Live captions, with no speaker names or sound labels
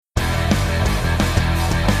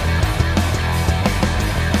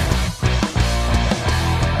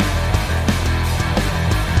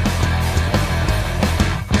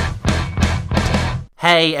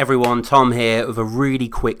Hey everyone, Tom here with a really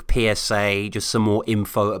quick PSA, just some more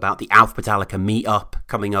info about the Alpha Metallica meetup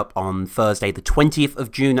coming up on Thursday the 20th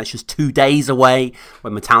of June. That's just 2 days away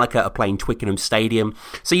when Metallica are playing Twickenham Stadium.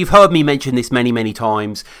 So you've heard me mention this many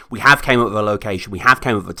times. We have came up with a location, we have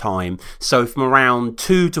came up with a time. So from around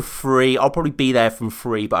 2 to 3, I'll probably be there from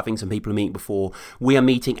 3, but I think some people are meeting before. We are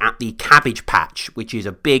meeting at the Cabbage Patch, which is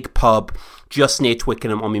a big pub just near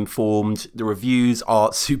Twickenham, I'm informed. The reviews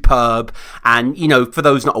are superb. And, you know, for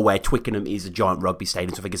those not aware, Twickenham is a giant rugby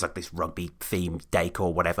stadium, so I think it's like this rugby-themed decor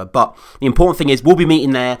or whatever. But the important thing is we'll be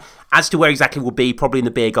meeting there. As to where exactly we'll be, probably in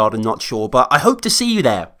the beer garden, not sure. But I hope to see you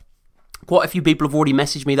there. Quite a few people have already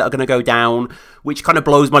messaged me that are going to go down, which kind of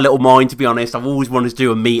blows my little mind, to be honest. I've always wanted to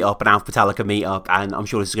do a meetup, an Alpha Metallica meetup, and I'm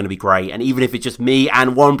sure this is going to be great. And even if it's just me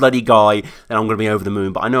and one bloody guy, then I'm going to be over the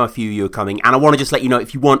moon. But I know a few of you are coming, and I want to just let you know,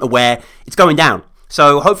 if you weren't aware, it's going down.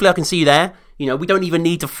 So hopefully I can see you there. You know, we don't even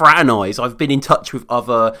need to fraternise. I've been in touch with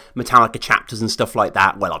other Metallica chapters and stuff like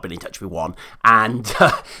that. Well, I've been in touch with one. And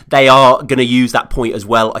they are going to use that point as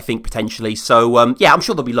well, I think, potentially. So, yeah, I'm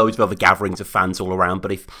sure there'll be loads of other gatherings of fans all around.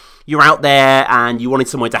 But if you're out there and you wanted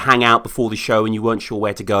somewhere to hang out before the show and you weren't sure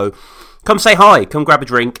where to go, come say hi. Come grab a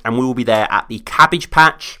drink. And we will be there at the Cabbage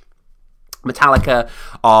Patch. Metallica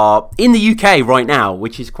are in the UK right now,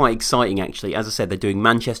 which is quite exciting, actually. As I said, they're doing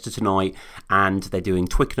Manchester tonight and they're doing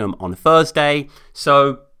Twickenham on Thursday.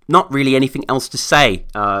 So, not really anything else to say.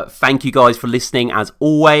 Thank you guys for listening, as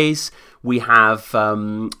always. We have,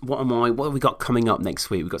 what have we got coming up next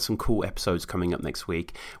week? We've got some cool episodes coming up next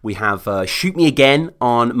week. We have Shoot Me Again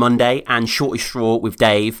on Monday and Shortest Straw with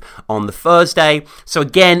Dave on the Thursday. So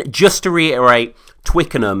again, just to reiterate,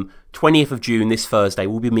 Twickenham, 20th of June, this Thursday,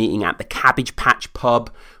 we'll be meeting at the Cabbage Patch pub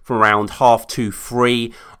from around 2:30,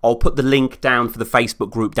 3. I'll put the link down for the Facebook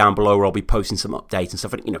group down below where I'll be posting some updates and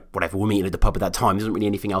stuff. You know, whatever, we're meeting at the pub at that time. There isn't really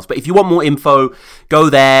anything else. But if you want more info, go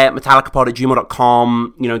there,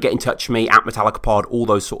 metallicapod@gmail.com. You know, get in touch with me at metallicapod, all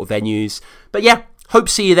those sort of venues. But yeah, hope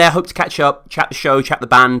to see you there. Hope to catch up, chat the show, chat the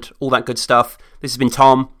band, all that good stuff. This has been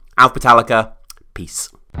Tom, Alpha Metallica. Peace.